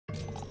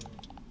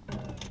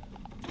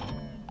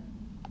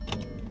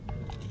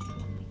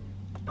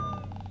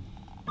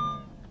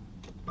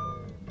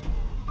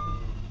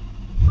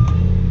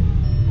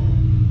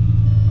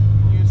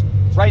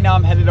right now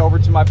I'm headed over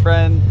to my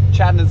friend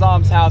Chad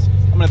Nazam's house.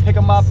 I'm gonna pick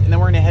him up and then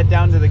we're gonna head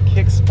down to the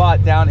kick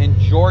spot down in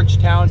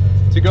Georgetown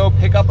to go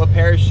pick up a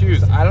pair of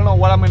shoes. I don't know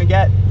what I'm gonna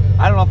get.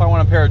 I don't know if I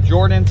want a pair of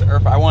Jordans or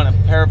if I want a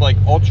pair of like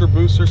Ultra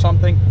Boosts or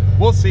something.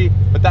 We'll see,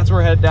 but that's where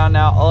we're headed down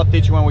now. I'll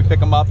update you when we pick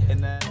them up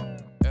and then.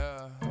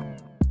 Yeah.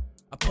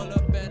 I pull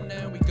up and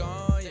then we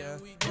gone, yeah.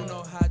 You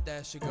know how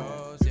that shit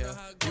goes, yeah.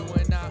 You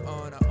went out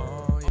on our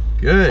own.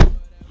 Good.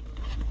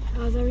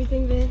 How's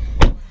everything been?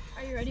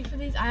 Are you ready for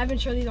these? I haven't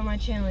showed these on my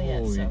channel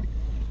yet, so.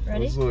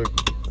 Ready? Those look...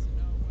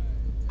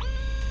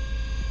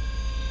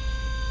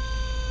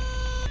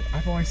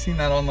 I've only seen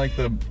that on like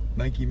the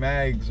Nike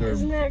mags or...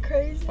 Isn't that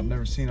crazy? I've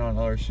never seen it on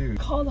other shoes.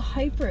 Called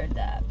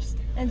Hyperadapts.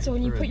 And so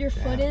when you put your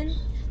foot in,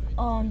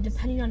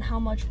 depending on how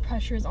much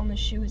pressure is on the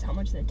shoe is how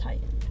much they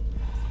tighten.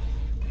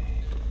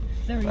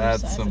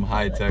 That's some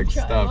high-tech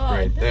stuff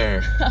right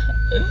there.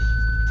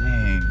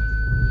 Dang.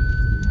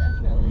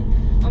 Definitely.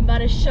 I'm about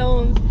to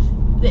show him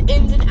the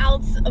ins and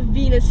outs of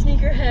being a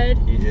sneakerhead.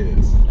 He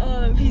is.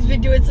 He's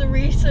been doing some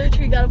research.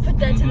 We gotta put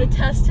that to the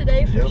test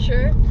today for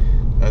sure.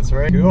 That's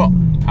right. Cool.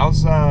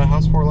 How's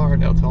Fort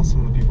Lauderdale? Tell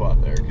some of the people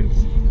out there,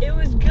 cause it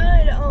was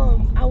good.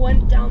 I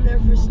went down there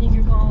for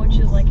SneakerCon, which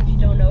is like, if you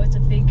don't know, it's a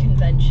big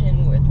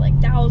convention with like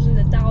thousands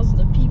and thousands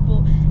of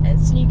people and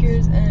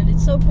sneakers, and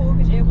it's so cool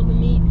because you're able to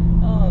meet,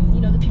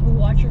 you know, the people who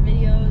watch your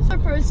videos.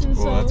 Person,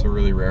 well, that's a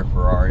really rare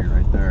Ferrari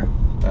right there.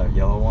 That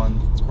yellow one.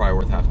 It's probably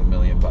worth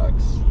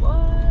 $500,000.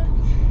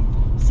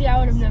 What? See, I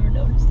would have never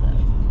noticed that.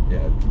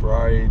 Yeah,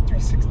 Ferrari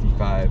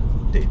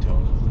 365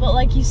 Daytona. But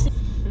like you see.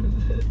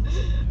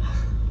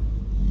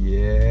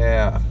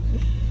 Yeah.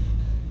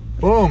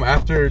 Boom,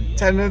 after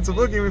 10 minutes of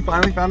looking, we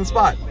finally found a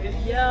spot.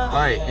 Yeah. All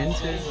right,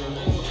 into...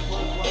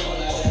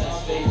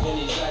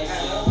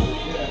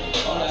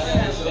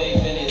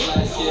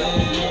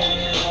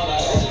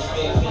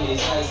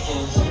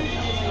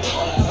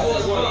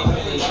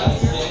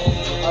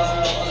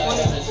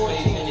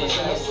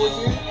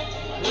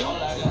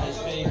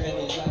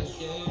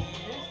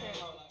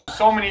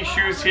 So many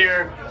shoes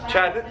here.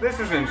 Chad, this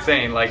is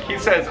insane. Like, he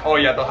says, oh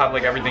yeah, they'll have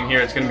like everything here.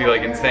 It's gonna be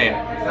like insane.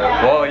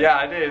 Well,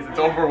 yeah, it is. It's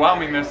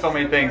overwhelming. There's so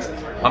many things.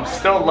 I'm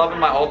still loving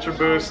my Ultra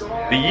Boost.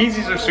 The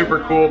Yeezys are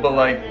super cool, but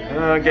like,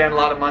 again, a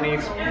lot of money.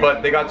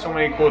 But they got so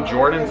many cool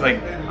Jordans.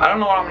 Like, I don't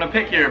know what I'm gonna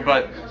pick here,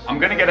 but I'm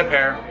gonna get a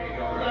pair.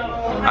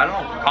 I don't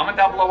know. Comment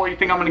down below what you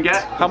think I'm gonna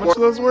get. How much are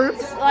those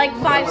worth? Like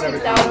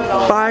 $5,000,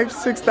 $6,000. $5,000,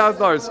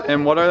 $6,000.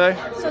 And what are they?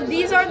 So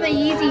these are the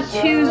Yeezy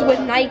 2s with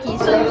Nike.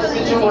 So these are the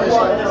Yeezy 1s. So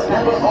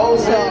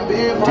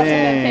that's a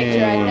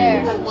picture right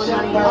there.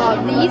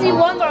 The Yeezy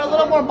 1s are a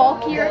little more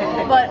bulkier,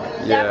 but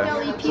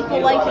definitely people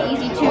like the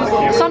Yeezy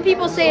 2s. Some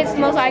people say it's the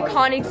most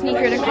iconic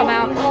sneaker to come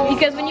out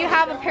because when you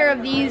have a pair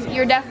of these,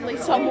 you're definitely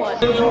someone.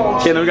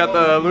 Okay, then we got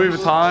the Louis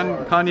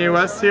Vuitton Kanye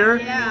West here.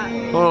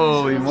 Yeah.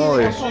 Holy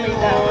moly.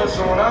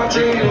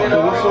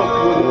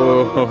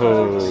 Whoa.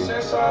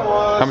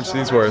 How much are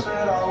these worth?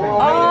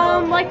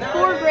 Like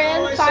 $4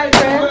 grand, $5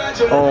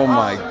 grand. Oh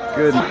my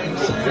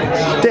goodness.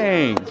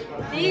 Dang.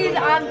 These,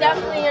 I'm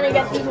definitely gonna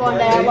get these one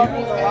day. I love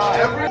these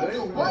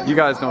a lot. You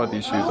guys know what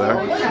these shoes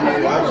are.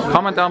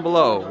 Comment down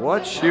below.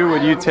 What shoe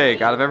would you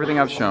take out of everything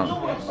I've shown?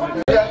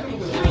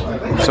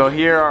 So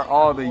here are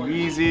all the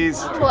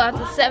Yeezys. Pull out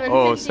the 750s.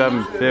 Oh,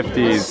 750s.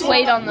 The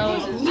suede on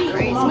those is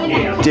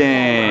crazy.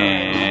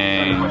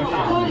 Dang.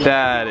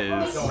 That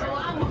is...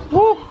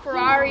 Woo.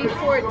 Ferrari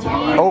 14.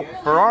 Oh,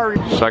 Ferrari.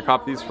 Should I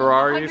cop these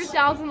Ferraris?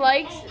 100,000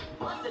 likes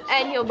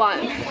and he'll buy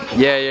them.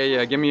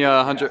 Yeah. Give me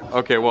 100.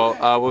 Okay, well,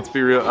 let's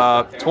be real.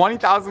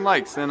 20,000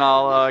 likes and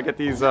I'll get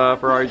these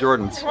Ferrari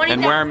Jordans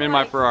and wear them in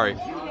my Ferrari.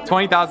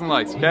 20,000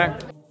 likes, okay?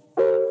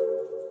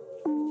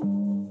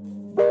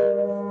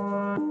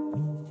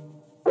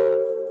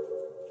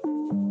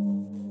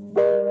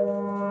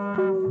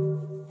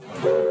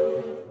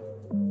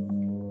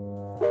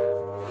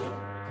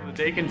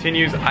 Day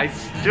continues. I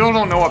still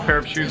don't know what pair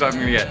of shoes I'm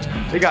gonna get.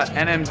 They got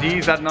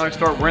NMDs at another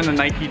store. We're in the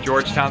Nike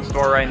Georgetown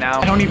store right now.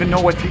 I don't even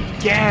know what to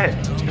get.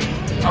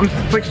 I'm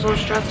like so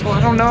stressful.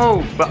 I don't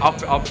know. But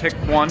I'll pick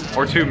one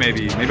or two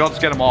maybe. Maybe I'll just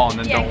get them all and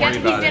then don't worry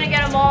about it. Gonna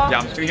get them all. Yeah,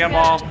 I'm just gonna get them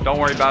all. Don't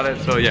worry about it.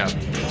 So yeah,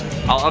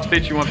 I'll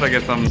update you once I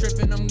get some.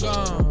 Tripping, I'm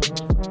gone.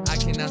 I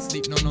cannot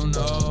sleep,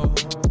 no.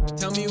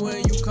 Tell me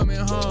when you coming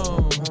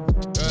home.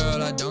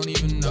 Girl, I don't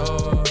even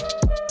know.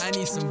 I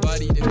need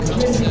somebody to come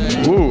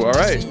say. Ooh, all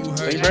right.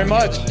 Thank you very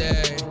much.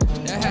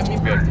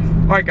 Good.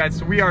 All right, guys,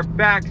 so we are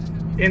back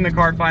in the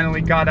car finally.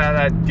 Got out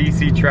of that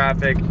DC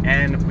traffic,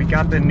 and we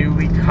got the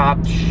newly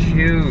copped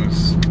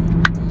shoes.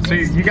 So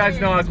you guys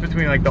know it's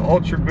between like the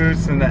Ultra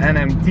Boosts and the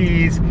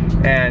NMDs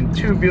and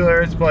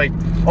tubulars, but like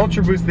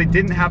Ultra Boosts, they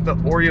didn't have the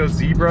Oreo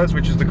Zebras,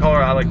 which is the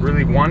color I like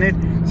really wanted.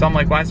 So I'm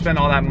like, why spend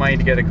all that money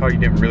to get a color you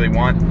didn't really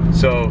want?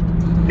 So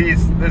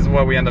this is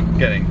what we end up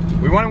getting.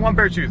 We wanted one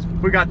pair of shoes,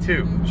 we got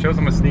two. Shows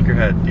I'm a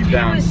sneakerhead deep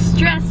down. He was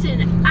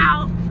stressing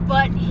out,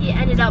 but he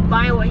ended up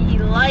buying what he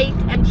liked,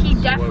 and he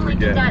definitely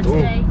did that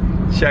today.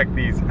 Check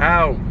these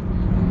out.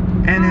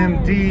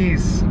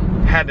 NMDs.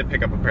 Had to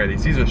pick up a pair of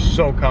these. These are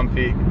so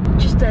comfy.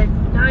 Just a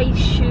nice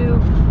shoe,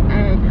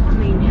 and I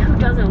mean, who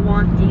doesn't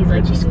want these?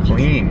 Like, Just these are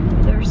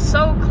clean. They're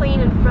so clean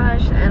and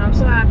fresh, and I'm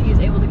so happy he's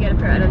able to get a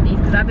pair of these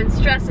because I've been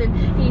stressing.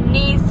 He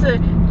needs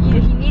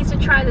to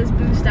try this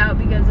Boost out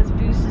because this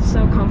Boost is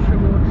so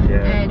comfortable.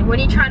 Yeah. And when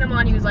he tried them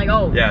on, he was like,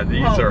 "Oh, yeah,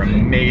 these are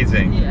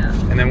amazing." Yeah.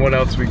 And then what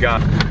else we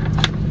got?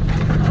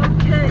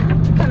 Okay,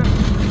 kind of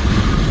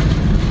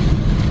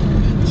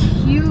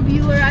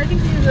tubular. I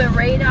think these are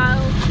Radile.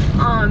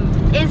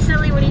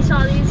 Instantly when he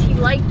saw these, he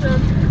liked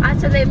them. I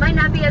said they might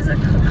not be as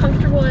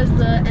comfortable as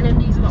the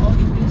NMDs of the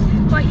Ultra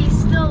Boost, but he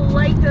still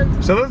liked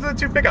them. So those are the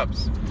two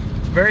pickups.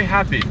 Very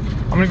happy.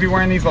 I'm gonna be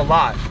wearing these a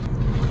lot.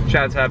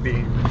 Chad's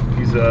happy.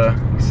 He's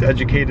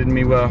educated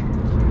me well.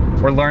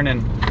 We're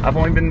learning. I've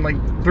only been like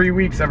 3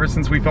 weeks ever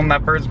since we filmed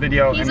that first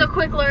video. He's a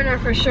quick learner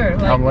for sure.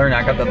 Like, I'm learning,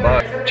 I got the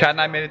bug. Chad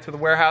and I made it to the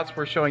warehouse.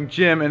 We're showing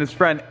Jim and his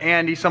friend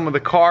Andy some of the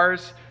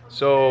cars.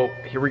 So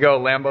here we go,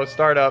 Lambo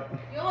startup.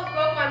 You almost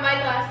broke my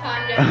mic last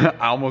time, Jim.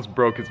 I almost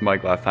broke his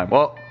mic last time.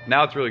 Well,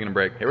 now it's really gonna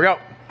break. Here we go.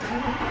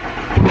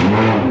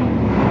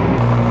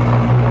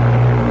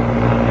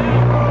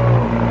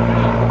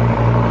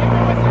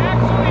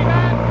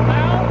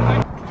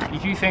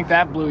 If you think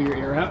that blew your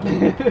ear out,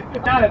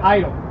 not at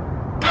idle.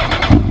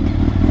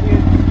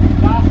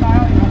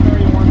 Docile, you're not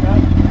already warmed up.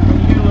 When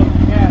you get a little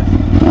gas,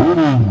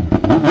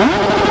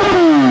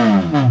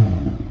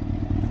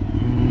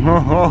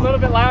 a little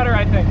bit louder,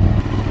 I think.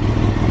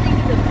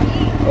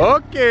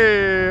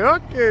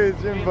 Okay,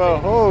 Jimbo.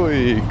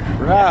 Holy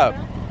crap.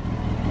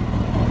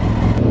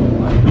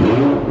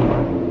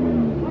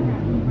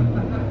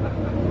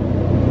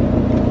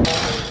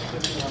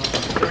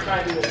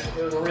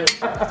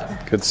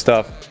 Good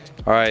stuff.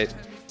 All right,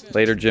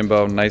 later,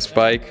 Jimbo. Nice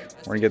bike.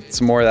 We're gonna get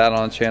some more of that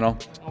on the channel.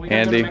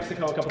 Andy,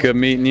 good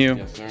meeting you.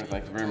 Yes, sir.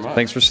 Thank you very much.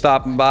 Thanks for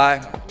stopping by.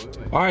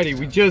 Alrighty,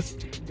 we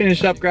just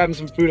finished up grabbing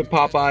some food at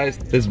Popeyes.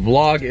 This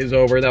vlog is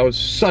over. That was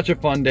such a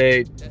fun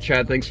day.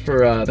 Chad, thanks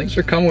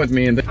for coming with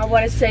me. And I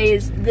want to say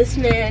is this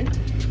man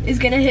is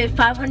gonna hit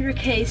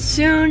 500K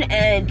soon,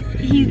 and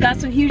he's got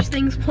some huge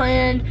things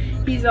planned.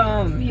 He's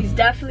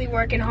definitely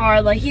working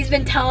hard. Like, he's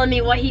been telling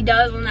me what he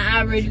does on an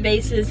average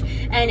basis,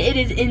 and it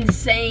is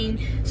insane.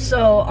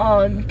 So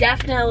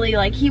definitely,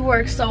 like, he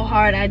works so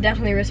hard. I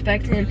definitely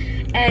respect him,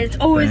 and it's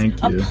always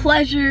a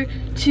pleasure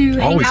to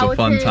hang out with him. Always a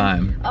fun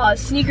time.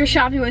 Sneaker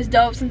shopping was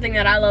dope, something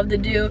that I love to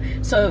do.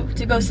 So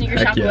to go sneaker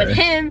shopping with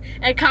him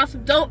and cop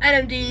some dope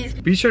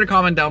NMDs. Be sure to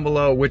comment down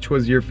below which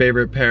was your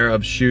favorite pair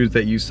of shoes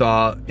that you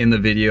saw in the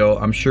video.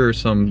 I'm sure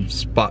some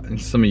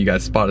of you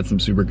guys spotted some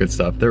super good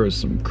stuff. There was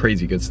some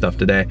crazy good stuff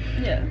today.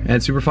 Yeah.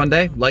 And super fun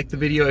day. Like the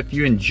video if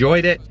you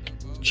enjoyed it.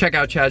 Check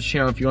out Chad's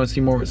channel if you want to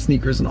see more with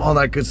sneakers and all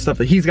that good stuff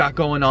that he's got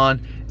going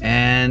on.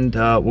 And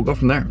we'll go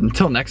from there.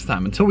 Until next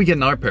time, until we get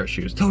another pair of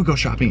shoes, until we go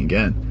shopping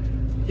again.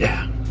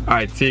 Yeah. All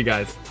right, see you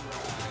guys.